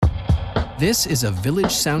This is a Village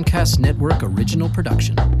Soundcast Network original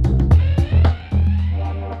production.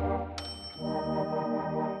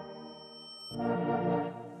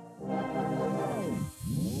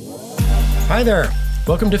 Hi there.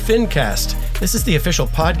 Welcome to FinCast. This is the official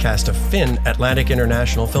podcast of Fin Atlantic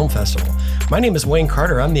International Film Festival. My name is Wayne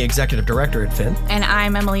Carter. I'm the executive director at Fin. And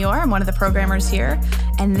I'm Emily Orr. I'm one of the programmers here.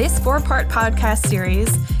 And this 4-part podcast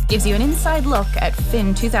series gives you an inside look at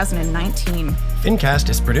Fin 2019. FinCast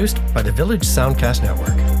is produced by the Village Soundcast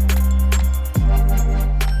Network.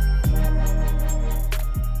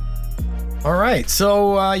 All right.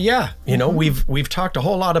 So, we've talked a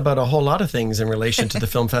whole lot about a whole lot of things in relation to the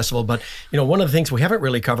film festival. But, one of the things we haven't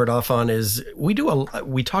really covered off on is we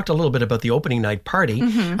talked a little bit about the opening night party.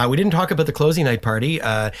 We didn't talk about the closing night party.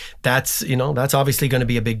 That's obviously going to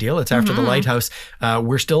be a big deal. It's after the Lighthouse.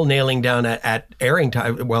 We're still nailing down at airing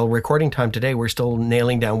time, recording time today, we're still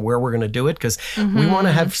nailing down where we're going to do it because we want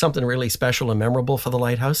to have something really special and memorable for the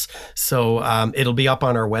Lighthouse. So it'll be up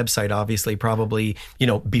on our website, obviously, probably,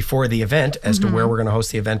 before the event as to where we're going to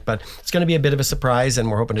host the event, but it's going to be a bit of a surprise and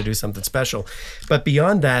we're hoping to do something special. But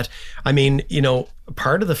beyond that,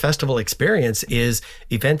 part of the festival experience is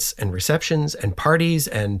events and receptions and parties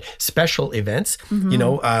and special events,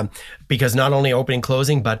 because not only opening,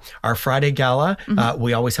 closing, but our Friday gala,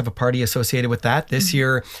 we always have a party associated with that this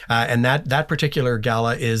year. And that particular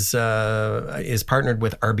gala is partnered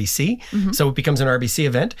with RBC. So it becomes an RBC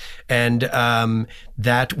event. And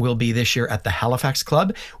that will be this year at the Halifax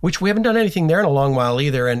Club, which we haven't done anything there in a long while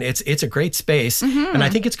either. And it's a great space. And I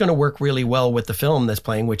think it's going to work really well with the film that's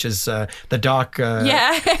playing, which is the doc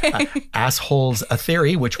Assholes, a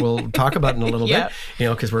Theory, which we'll talk about in a little bit,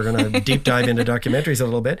 because we're going to deep dive into documentaries a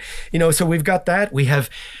little bit. So we've got that. We have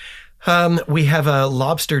a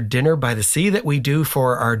lobster dinner by the sea that we do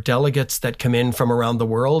for our delegates that come in from around the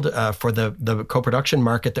world for the co-production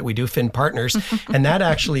market that we do, Fin Partners. And that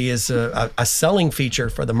actually is a selling feature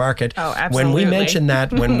for the market. Oh, absolutely. When we mention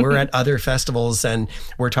that, when we're at other festivals and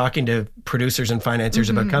we're talking to producers and financiers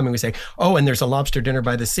about coming, we say, and there's a lobster dinner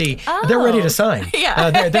by the sea. They're ready to sign.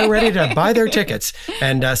 They're ready to buy their tickets.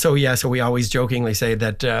 And so we always jokingly say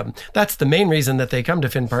that that's the main reason that they come to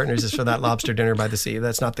Fin Partners is for that lobster dinner by the sea.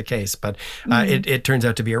 That's not the case. But it turns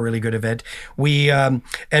out to be a really good event. We and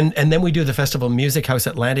then we do the Festival Music House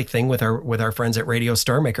Atlantic thing with our friends at Radio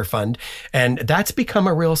Star Maker Fund, and that's become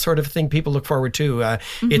a real sort of thing people look forward to.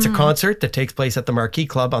 It's a concert that takes place at the Marquee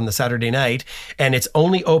Club on the Saturday night, and it's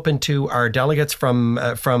only open to our delegates from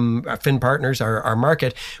Fin Partners, our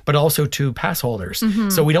market, but also to pass holders.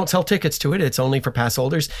 So we don't sell tickets to it; it's only for pass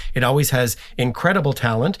holders. It always has incredible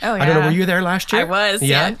talent. Oh, yeah. I don't know, were you there last year? I was,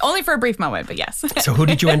 yeah. Only for a brief moment, but yes. So who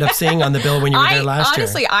did you end up seeing on the bill when you were there last year?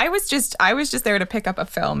 Honestly, I was just there to pick up a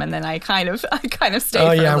film, and then I kind of stayed for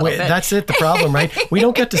a little bit. That's it. The problem, right? We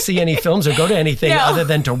don't get to see any films or go to anything other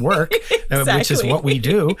than to work, which is what we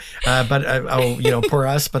do. Poor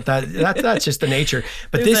us. But that's just the nature.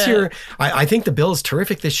 But this year, I think the bill is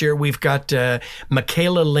terrific. This year, we've got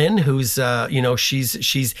Michaela Lynn, who's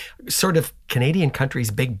she's sort of Canadian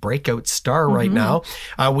country's big breakout star right now.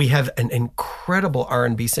 We have an incredible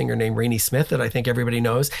R&B singer named Rainey Smith that I think everybody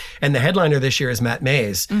knows. And the headliner this year is Matt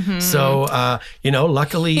Mays. So,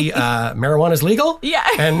 luckily, marijuana's legal. Yeah.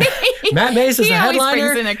 And Matt Mays is the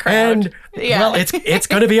headliner. In a crowd. And, it's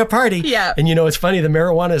going to be a party. Yeah. And, it's funny, the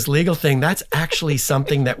marijuana is legal thing, that's actually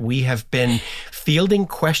something that we have been fielding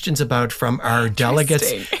questions about from our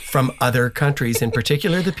delegates from other countries, in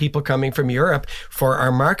particular the people coming from Europe for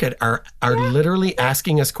our market are literally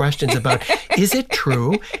asking us questions about, is it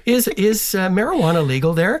true? Is marijuana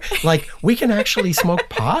legal there? Like, we can actually smoke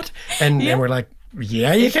pot? And we're like,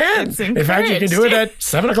 yeah, you can. In fact, you can do it at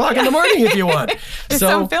 7:00 in the morning if you want. There's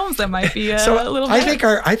some films that might be a little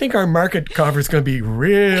better. I think our market conference is going to be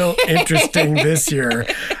real interesting this year.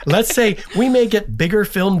 Let's say we may get bigger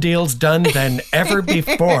film deals done than ever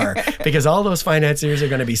before because all those financiers are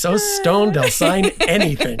going to be so stoned they'll sign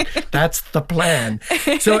anything. That's the plan.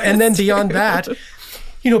 So, and then beyond that,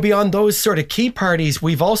 beyond those sort of key parties,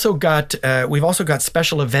 we've also got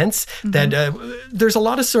special events that there's a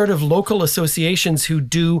lot of sort of local associations who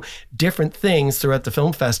do different things throughout the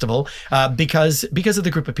film festival because of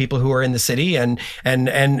the group of people who are in the city, and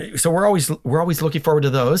so we're always looking forward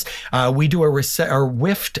to those. We do our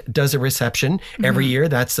WIFT does a reception every year.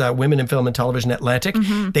 That's Women in Film and Television Atlantic.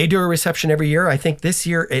 They do a reception every year. I think this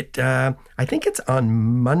year I think it's on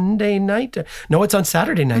Monday night. No, it's on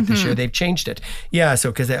Saturday night this year. They've changed it. Yeah,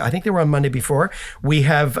 so because I think they were on Monday before. We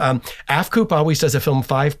have AFCOOP always does a Film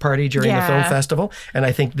 5 party during the film festival. And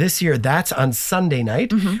I think this year that's on Sunday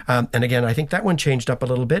night. And again, I think that one changed up a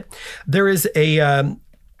little bit. There is a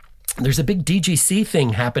There's a big DGC thing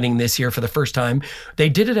happening this year for the first time. They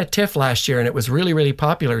did it at TIFF last year and it was really, really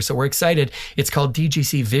popular. So we're excited. It's called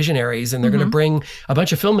DGC Visionaries and they're going to bring a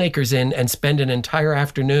bunch of filmmakers in and spend an entire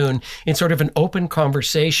afternoon in sort of an open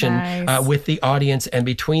conversation with the audience and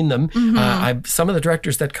between them. Some of the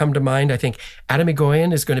directors that come to mind, I think Adam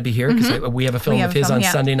Egoyan is going to be here because we have a film of his on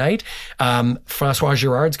Sunday night. Francois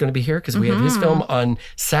Girard's going to be here because we have his film on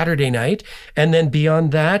Saturday night. And then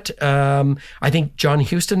beyond that, I think John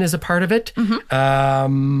Huston is a part of it.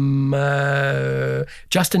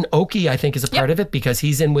 Justin Oki, I think, is a part of it because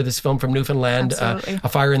he's in with his film from Newfoundland, A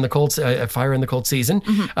Fire in the Cold Season.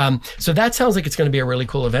 So that sounds like it's going to be a really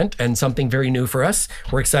cool event and something very new for us.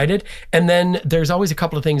 We're excited. And then there's always a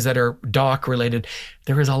couple of things that are doc related.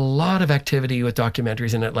 There is a lot of activity with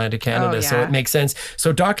documentaries in Atlantic Canada, so it makes sense.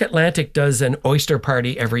 So Doc Atlantic does an oyster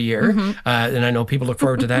party every year, and I know people look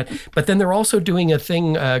forward to that. But then they're also doing a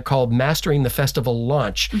thing called Mastering the Festival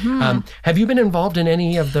Launch. Have you been involved in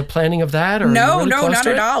any of the planning of that? Or No, not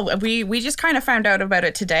at all. We just kind of found out about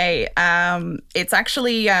it today. It's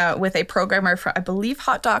actually with a programmer for, I believe,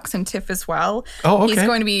 Hot Docs and TIFF as well. Oh, okay. He's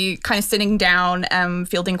going to be kind of sitting down,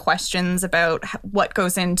 fielding questions about what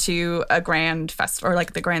goes into a grand festival, or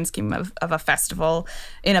like the grand scheme of a festival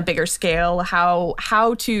in a bigger scale,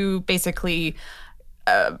 how to basically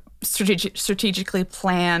strategically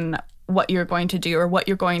plan what you're going to do or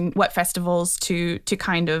what festivals to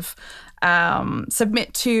kind of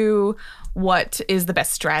submit to, what is the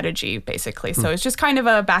best strategy, basically. So it's just kind of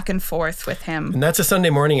a back and forth with him. And that's a Sunday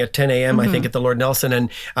morning at 10 a.m., I think, at the Lord Nelson. And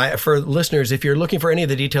for listeners, if you're looking for any of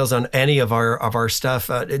the details on any of our stuff,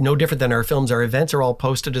 no different than our films, our events are all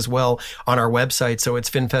posted as well on our website. So it's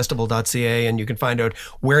finfestival.ca, and you can find out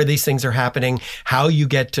where these things are happening, how you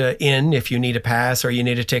get in if you need a pass or you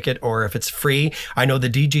need a ticket, or if it's free. I know the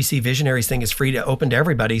DGC Visionaries thing is free to open to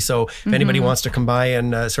everybody. So if anybody wants to come by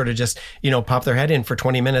and sort of just, pop their head in for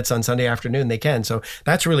 20 minutes on Sunday afternoon, they can. So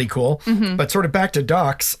that's really cool. But sort of back to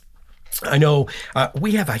docs, I know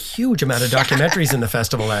we have a huge amount of documentaries in the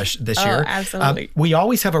festival this year. Absolutely. We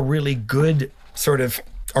always have a really good sort of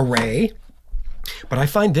array. But I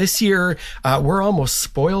find this year we're almost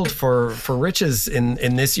spoiled for riches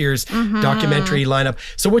in this year's documentary lineup.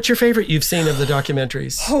 So what's your favorite you've seen of the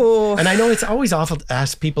documentaries? And I know it's always awful to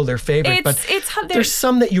ask people their favorite, but there's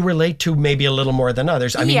some that you relate to maybe a little more than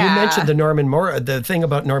others. I mean, you mentioned the thing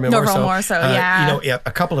about Norman Morso,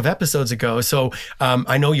 a couple of episodes ago. So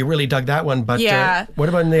I know you really dug that one, but what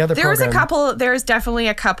about in the other program? There's definitely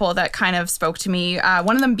a couple that kind of spoke to me.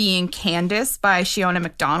 One of them being Candace by Shiona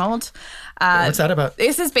McDonald. What's that about?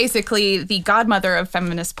 This is basically the godmother of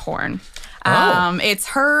feminist porn. It's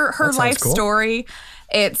her life story.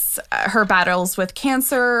 It's her battles with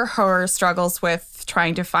cancer, her struggles with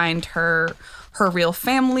trying to find her real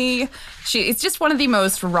family. It's just one of the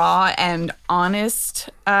most raw and honest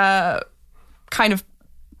kind of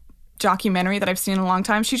documentary that I've seen in a long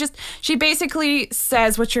time. She basically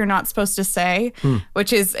says what you're not supposed to say,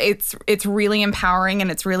 which is it's really empowering, and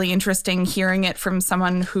it's really interesting hearing it from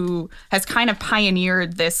someone who has kind of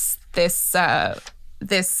pioneered this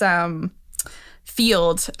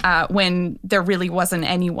field when there really wasn't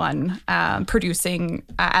anyone producing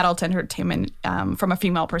adult entertainment from a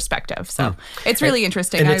female perspective. So it's really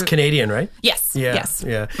interesting. And it's Canadian, right? Yes. Yeah. Yes.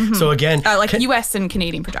 Yeah. So again, U.S. and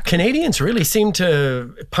Canadian production. Canadians really seem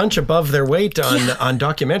to punch above their weight on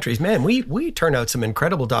documentaries. Man, we turn out some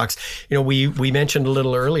incredible docs. We mentioned a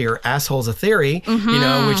little earlier, Assholes a Theory,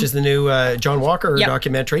 which is the new John Walker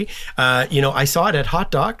documentary. I saw it at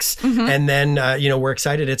Hot Docs, and then we're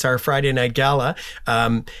excited. It's our Friday night gala.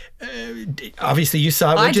 Obviously you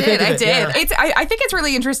saw it. What did you think of it? I did. Yeah. I think it's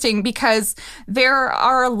really interesting because there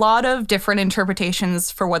are a lot of different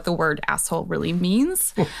interpretations for what the word asshole really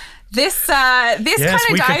means. This kind of dives.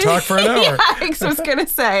 We could talk for an hour. Yeah, I was gonna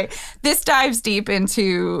say this dives deep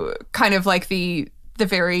into kind of like the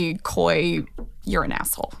very coy, you're an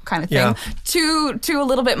asshole kind of thing, to a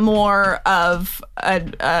little bit more of a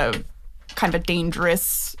kind of a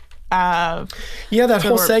dangerous. That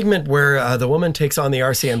whole segment where the woman takes on the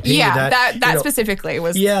RCMP. Yeah, that specifically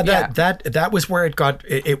was. That was where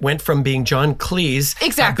it went from being John Cleese,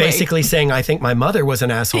 basically saying, "I think my mother was an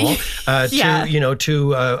asshole,"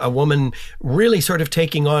 to a woman really sort of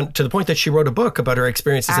taking on to the point that she wrote a book about her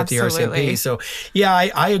experiences at the RCMP. So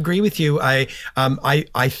I agree with you. I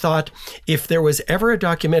thought if there was ever a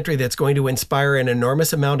documentary that's going to inspire an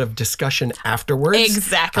enormous amount of discussion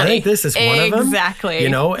afterwards, I think this is one of them. Exactly.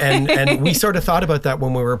 And And we sort of thought about that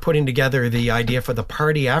when we were putting together the idea for the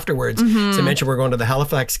party afterwards. As I mentioned, we're going to the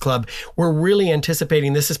Halifax Club. We're really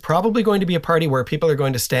anticipating this is probably going to be a party where people are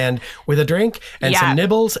going to stand with a drink and some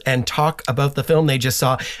nibbles and talk about the film they just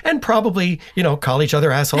saw, and probably, call each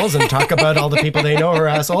other assholes and talk about all the people they know are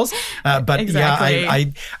assholes. But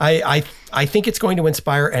exactly. I think it's going to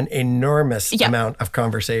inspire an enormous amount of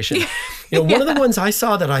conversation. One of the ones I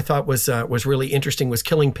saw that I thought was really interesting was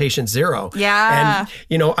Killing Patient Zero. Yeah.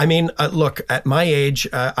 And look, at my age,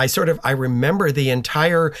 I remember the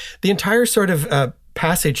entire sort of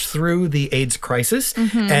passage through the AIDS crisis.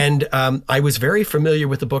 And I was very familiar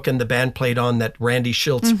with the book and the band Played On that Randy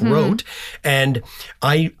Schultz wrote. And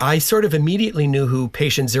I sort of immediately knew who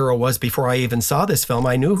Patient Zero was before I even saw this film.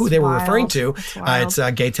 I knew who they were referring to. It's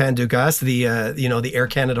Gaetan Dugas, the Air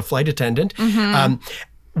Canada flight attendant.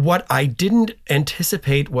 What I didn't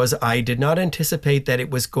anticipate was I did not anticipate that it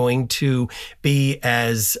was going to be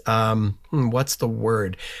as, what's the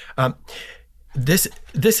word? This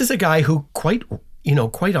is a guy who quite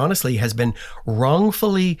honestly has been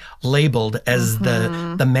wrongfully labeled as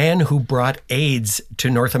the man who brought AIDS to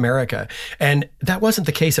North America. And that wasn't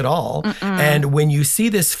the case at all. And when you see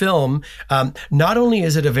this film, not only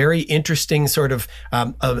is it a very interesting sort of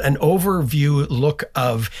an overview look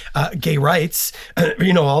of gay rights,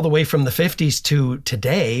 all the way from the 50s to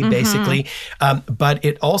today, basically, but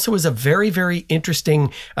it also is a very, very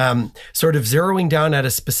interesting sort of zeroing down at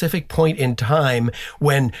a specific point in time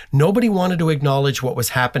when nobody wanted to acknowledge what was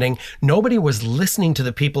happening. Nobody was listening to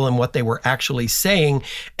the people and what they were actually saying.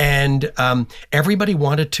 And everybody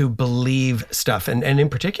wanted to believe stuff and in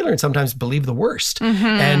particular, and sometimes believe the worst.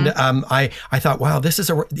 And I thought, wow, this is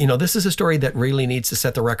a story that really needs to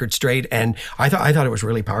set the record straight. And I thought it was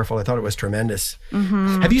really powerful. I thought it was tremendous.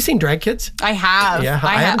 Have you seen Drag Kids? I have. Yeah,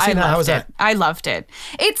 I haven't seen that. How was that? I loved it.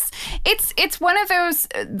 It's one of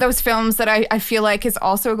those films that I feel like is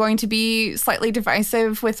also going to be slightly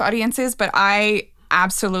divisive with audiences, but I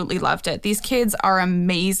absolutely loved it. These kids are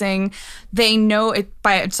amazing. They know it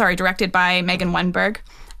directed by Megan Wenberg.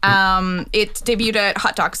 It debuted at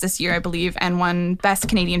Hot Docs this year, I believe, and won Best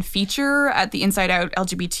Canadian Feature at the Inside Out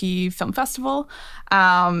LGBT Film Festival.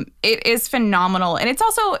 It is phenomenal, and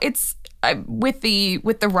it's with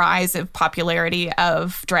the rise of popularity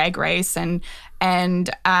of Drag Race and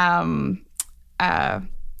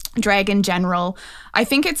drag in general, I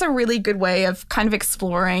think it's a really good way of kind of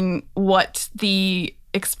exploring what the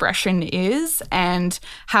expression is and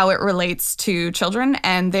how it relates to children.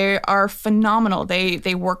 And they are phenomenal.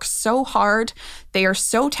 They work so hard. They are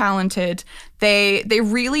so talented. They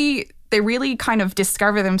really kind of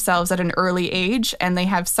discover themselves at an early age, and they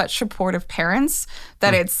have such supportive parents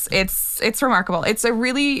that it's remarkable. It's a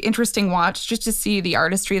really interesting watch just to see the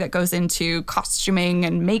artistry that goes into costuming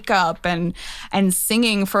and makeup and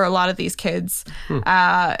singing for a lot of these kids.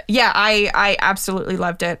 I absolutely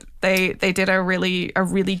loved it. They did a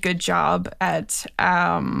really good job at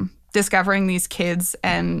discovering these kids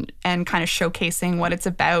and kind of showcasing what it's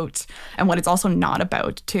about and what it's also not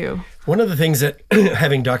about too. One of the things that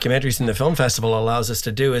having documentaries in the film festival allows us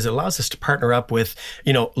to do is it allows us to partner up with,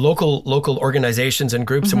 local organizations and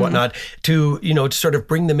groups and whatnot to sort of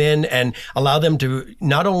bring them in and allow them to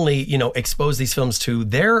not only, expose these films to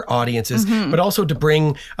their audiences, but also to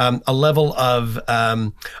bring a level of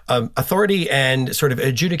authority and sort of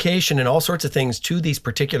adjudication and all sorts of things to these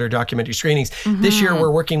particular documentary screenings. This year, we're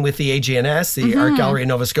working with the AGNS, the Art Gallery in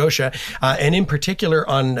Nova Scotia, and in particular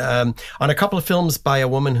on a couple of films by a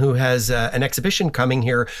woman who has an exhibition coming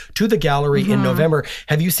here to the gallery in November.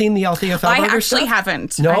 Have you seen the Althea Thalberger I actually stuff?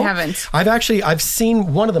 haven't. No? I haven't. I've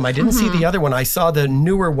seen one of them. I didn't see the other one. I saw the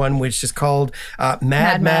newer one, which is called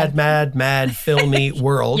Mad Filmy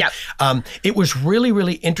World. Yep. It was really,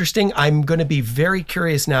 really interesting. I'm going to be very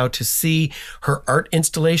curious now to see her art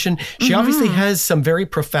installation. She obviously has some very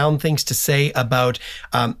profound things to say about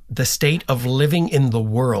the state of living in the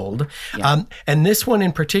world. Yeah. And this one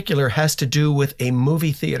in particular has to do with a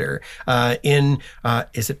movie theater in,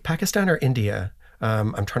 is it Pakistan or India?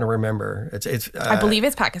 I'm trying to remember. I believe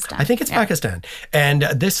it's Pakistan. I think it's Pakistan. And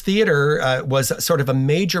this theater was sort of a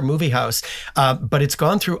major movie house, but it's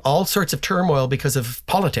gone through all sorts of turmoil because of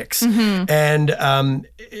politics. And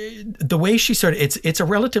the way she it's a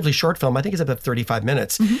relatively short film. I think it's about 35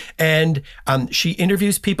 minutes. And she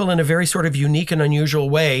interviews people in a very sort of unique and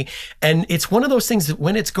unusual way. And it's one of those things that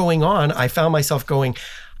when it's going on, I found myself going,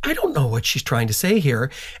 I don't know what she's trying to say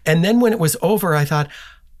here. And then when it was over, I thought,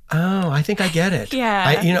 Oh, I think I get it. Yeah.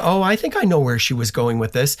 I think I know where she was going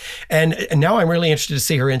with this. And now I'm really interested to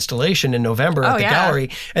see her installation in November at the gallery.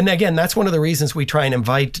 And again, that's one of the reasons we try and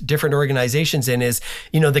invite different organizations in is,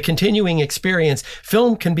 the continuing experience.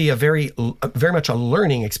 Film can be a very much a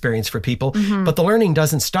learning experience for people, but the learning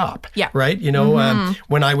doesn't stop. Yeah. Right.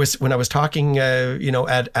 When I was talking,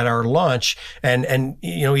 at our launch and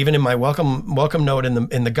even in my welcome note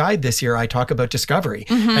in the guide this year, I talk about discovery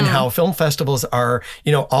and how film festivals are,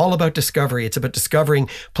 all about discovery. It's about discovering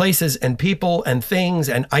places and people and things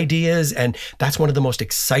and ideas. And that's one of the most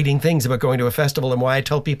exciting things about going to a festival and why I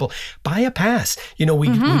tell people, buy a pass. We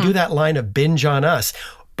do that line of binge on us.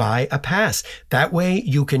 Buy a pass. That way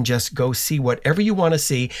you can just go see whatever you want to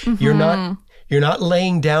see. You're not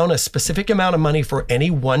laying down a specific amount of money for any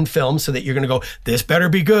one film so that you're going to go, this better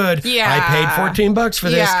be good. Yeah. I paid $14 for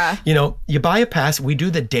this. Yeah. You buy a pass. We do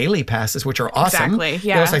the daily passes, which are awesome. Exactly.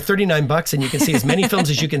 Yeah. It's like $39 and you can see as many films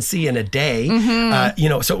as you can see in a day.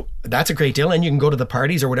 So that's a great deal. And you can go to the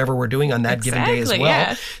parties or whatever we're doing on that given day as well.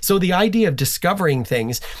 Yeah. So the idea of discovering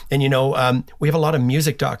things, and we have a lot of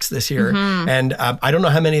music docs this year. And I don't know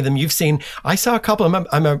how many of them you've seen. I saw a couple.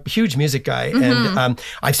 I'm a huge music guy. And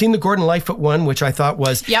I've seen the Gordon Lightfoot one, which I thought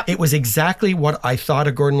it was exactly what I thought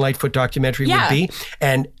a Gordon Lightfoot documentary would be.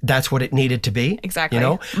 And that's what it needed to be. Exactly.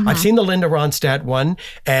 I've seen the Linda Ronstadt one.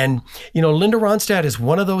 And, Linda Ronstadt is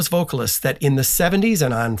one of those vocalists that in the 70s,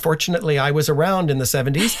 and unfortunately I was around in the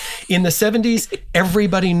 70s,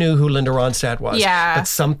 everybody knew who Linda Ronstadt was. Yeah. But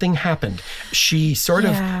something happened. She sort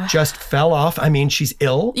of just fell off. I mean, she's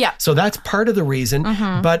ill. Yeah. So that's part of the reason.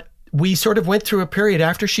 But we sort of went through a period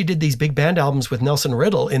after she did these big band albums with Nelson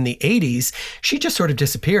Riddle in the 80s, she just sort of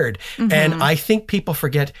disappeared. And I think people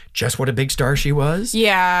forget just what a big star she was.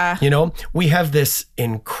 Yeah. We have this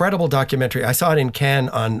incredible documentary. I saw it in Cannes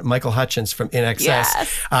on Michael Hutchence from In Excess.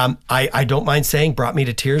 Yes. I don't mind saying brought me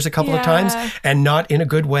to tears a couple of times, and not in a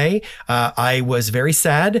good way. I was very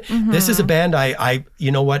sad. This is a band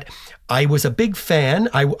I was a big fan.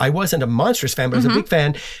 I wasn't a monstrous fan, but I was a big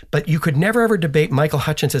fan. But you could never ever debate Michael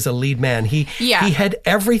Hutchence as a lead man. He had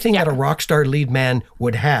everything that a rock star lead man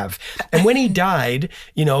would have. And when he died,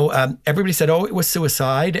 everybody said, "Oh, it was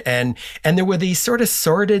suicide." And there were these sort of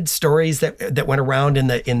sordid stories that went around in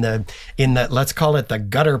the let's call it the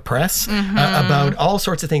gutter press about all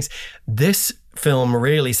sorts of things. This film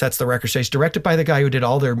really sets the record straight. It's directed by the guy who did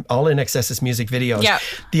all In Excess's music videos. Yeah.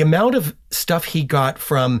 The amount of stuff he got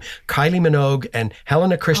from Kylie Minogue and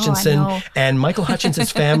Helena Christensen and Michael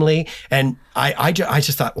Hutchence's family, and I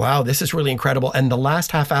just thought, wow, this is really incredible. And the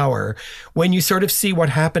last half hour, when you sort of see what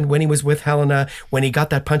happened when he was with Helena, when he got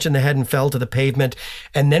that punch in the head and fell to the pavement,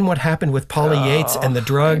 and then what happened with Paula Yates and the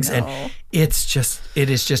drugs, and it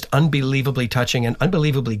is just unbelievably touching and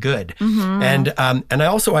unbelievably good. And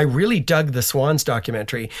I really dug the Swans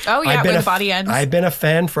documentary. Oh yeah, with Body Ends. I've been a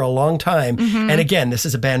fan for a long time. And again, this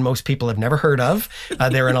is a band most people have never heard of.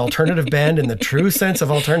 They're an alternative band in the true sense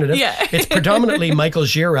of alternative. Yeah. It's predominantly Michael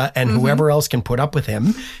Gira and whoever else can put up with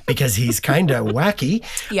him because he's kind of wacky.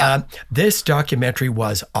 Yeah. This documentary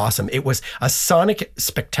was awesome. It was a sonic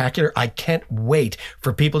spectacular. I can't wait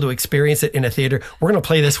for people to experience it in a theater. We're going to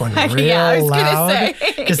play this one real loud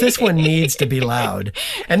because this one needs to be loud.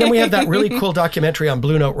 And then we have that really cool documentary on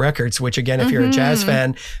Blue Note Records, which again, if you're a jazz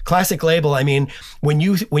fan, classic label. I mean, when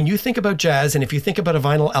you think about jazz and if you think about a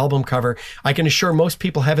vinyl album cover, I can assure most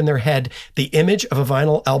people have in their head the image of a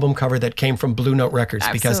vinyl album cover that came from Blue Note Records.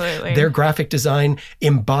 Absolutely. Because their graphic design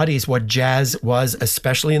embodies what jazz was,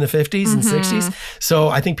 especially in the 50s and 60s. So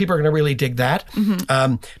I think people are going to really dig that.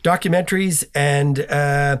 Documentaries, and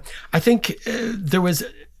I think there was...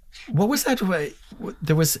 What was that?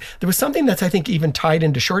 There was something that's I think even tied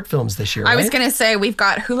into short films this year. I was going to say we've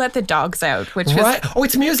got Who Let the Dogs Out, which was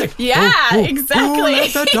it's music. Yeah, exactly. Who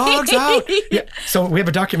Let the Dogs Out? Yeah. So we have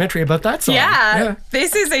a documentary about that song. Yeah.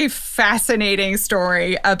 This is a fascinating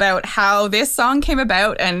story about how this song came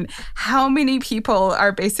about and how many people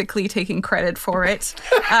are basically taking credit for it.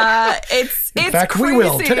 It's in fact, crazy. We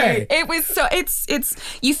will today. It was so it's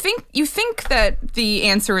you think that the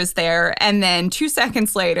answer is there, and then 2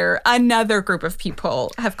 seconds later, another group of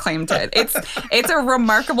people have claimed it. It's a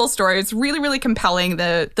remarkable story. It's really, really compelling.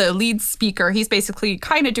 The lead speaker, he's basically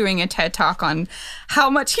kind of doing a TED talk on how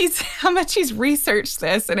much he's researched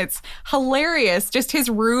this, and it's hilarious. Just his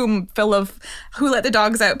room full of Who Let the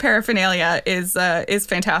Dogs Out paraphernalia is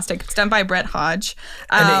fantastic. It's done by Brett Hodge.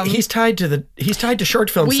 And he's tied to short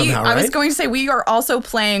films somehow, right? I was going to say we are also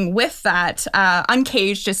playing with that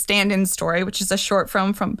Uncaged, a stand-in story, which is a short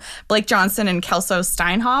film from Blake Johnson and Kelso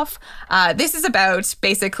Steinhoff. This is about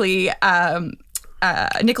basically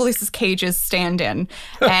Nicolas Cage's stand-in,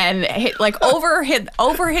 and over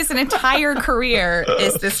his entire career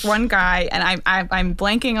is this one guy, and I'm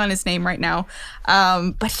blanking on his name right now,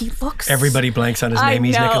 but he looks. Everybody blanks on his name.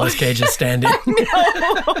 He's Nicolas Cage's stand-in.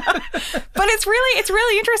 But it's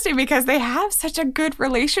really interesting because they have such a good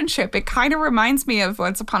relationship. It kind of reminds me of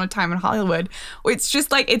Once Upon a Time in Hollywood. It's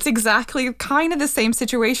just like it's exactly kind of the same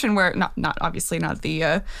situation where not obviously not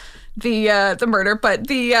the murder, but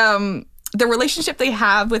the relationship they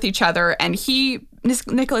have with each other, and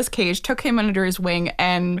Nicolas Cage took him under his wing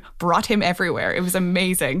and brought him everywhere. It was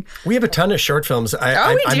amazing. We have a ton of short films.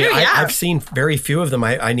 I've seen very few of them.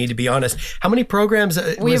 I need to be honest. How many programs?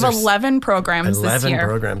 We have 11 programs this year. 11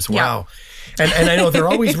 programs. Wow. Yeah. And I know they're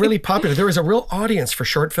always really popular. There is a real audience for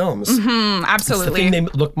short films. Mm-hmm, absolutely. It's the thing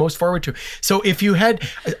they look most forward to. So if you had,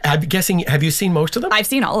 I'm guessing, have you seen most of them? I've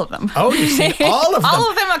seen all of them. Oh, you've seen all of them? All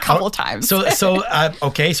of them a couple times. So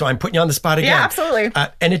I'm putting you on the spot again. Yeah, absolutely.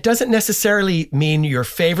 And it doesn't necessarily mean your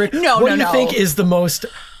favorite. No. What do you think is the most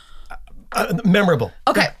memorable?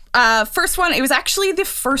 Okay. First one, it was actually the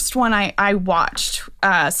first one I watched,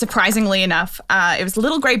 surprisingly enough. It was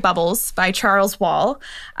Little Grey Bubbles by Charles Wall.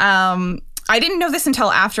 I didn't know this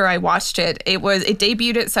until after I watched it. It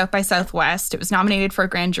debuted at South by Southwest. It was nominated for a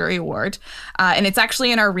Grand Jury Award. And it's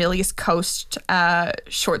actually in our Real East Coast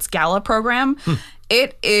Shorts Gala program.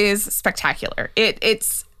 It is spectacular.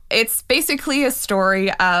 It's basically a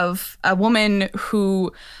story of a woman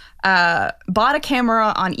who bought a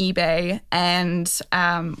camera on eBay and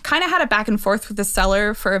kind of had a back and forth with the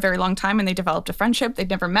seller for a very long time, and they developed a friendship. They'd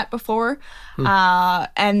never met before.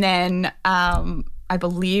 And then I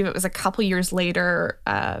believe it was a couple years later,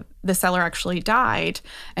 the seller actually died,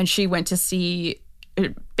 and she went to see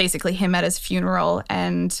basically him at his funeral,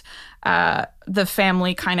 and the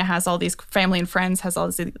family kind of has family and friends has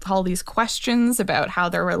all these questions about how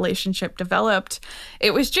their relationship developed.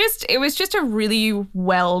 It was just a really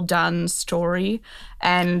well done story,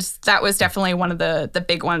 and that was definitely one of the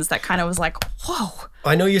big ones that kind of was like, whoa.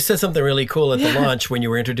 I know you said something really cool at the launch when you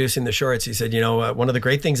were introducing the shorts. You said, one of the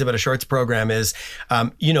great things about a shorts program is,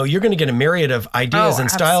 you're going to get a myriad of ideas and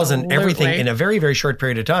styles and everything in a very, very short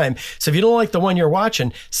period of time. So if you don't like the one you're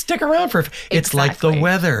watching, stick around for it. It's like the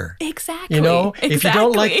weather. Exactly. If you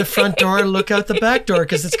don't like the front door, look out the back door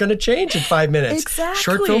because it's going to change in 5 minutes. Exactly.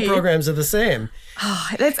 Short film programs are the same.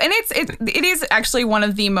 It is actually one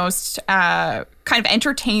of the most kind of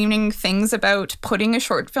entertaining things about putting a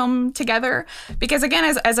short film together, because again,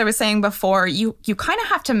 as I was saying before, you kind of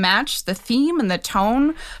have to match the theme and the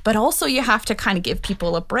tone, but also you have to kind of give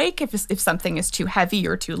people a break if something is too heavy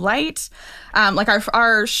or too light. Like our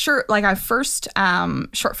first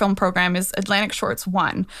short film program is Atlantic Shorts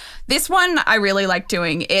 1. This one I really like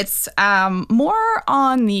doing. It's more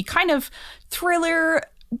on the kind of thriller,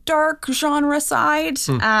 dark genre side.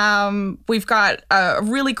 We've got a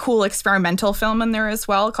really cool experimental film in there as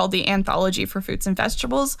well called The Anthology for Fruits and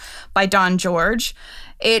Vegetables by Don George.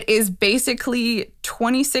 It is basically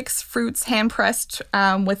 26 fruits hand-pressed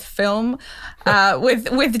with film,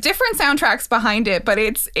 with different soundtracks behind it, but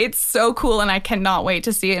it's so cool, and I cannot wait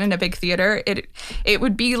to see it in a big theater. It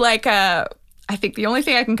would be like I think the only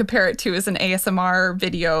thing I can compare it to is an ASMR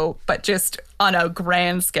video, but just on a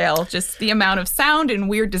grand scale. Just the amount of sound and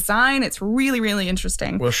weird design. It's really, really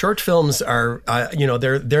interesting. Well, short films are,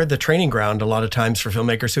 they're the training ground a lot of times for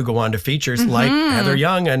filmmakers who go on to features like Heather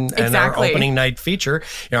Young and our opening night feature,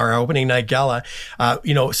 our opening night gala.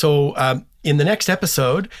 In the next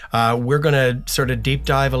episode, we're going to sort of deep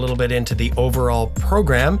dive a little bit into the overall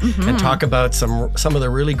program and talk about some of the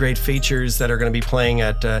really great features that are going to be playing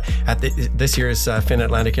at this year's Finn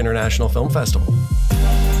Atlantic International Film Festival.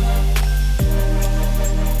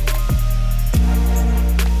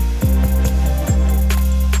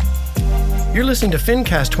 You're listening to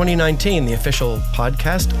FinCast 2019, the official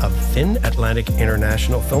podcast of Finn Atlantic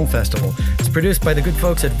International Film Festival. It's produced by the good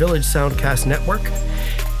folks at Village Soundcast Network.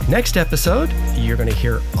 Next episode, you're going to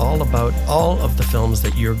hear all about all of the films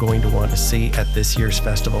that you're going to want to see at this year's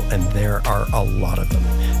festival, and there are a lot of them.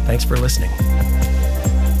 Thanks for listening.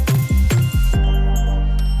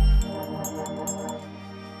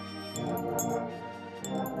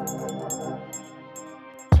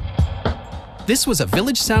 This was a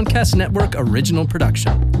Village Soundcast Network original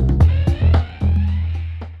production.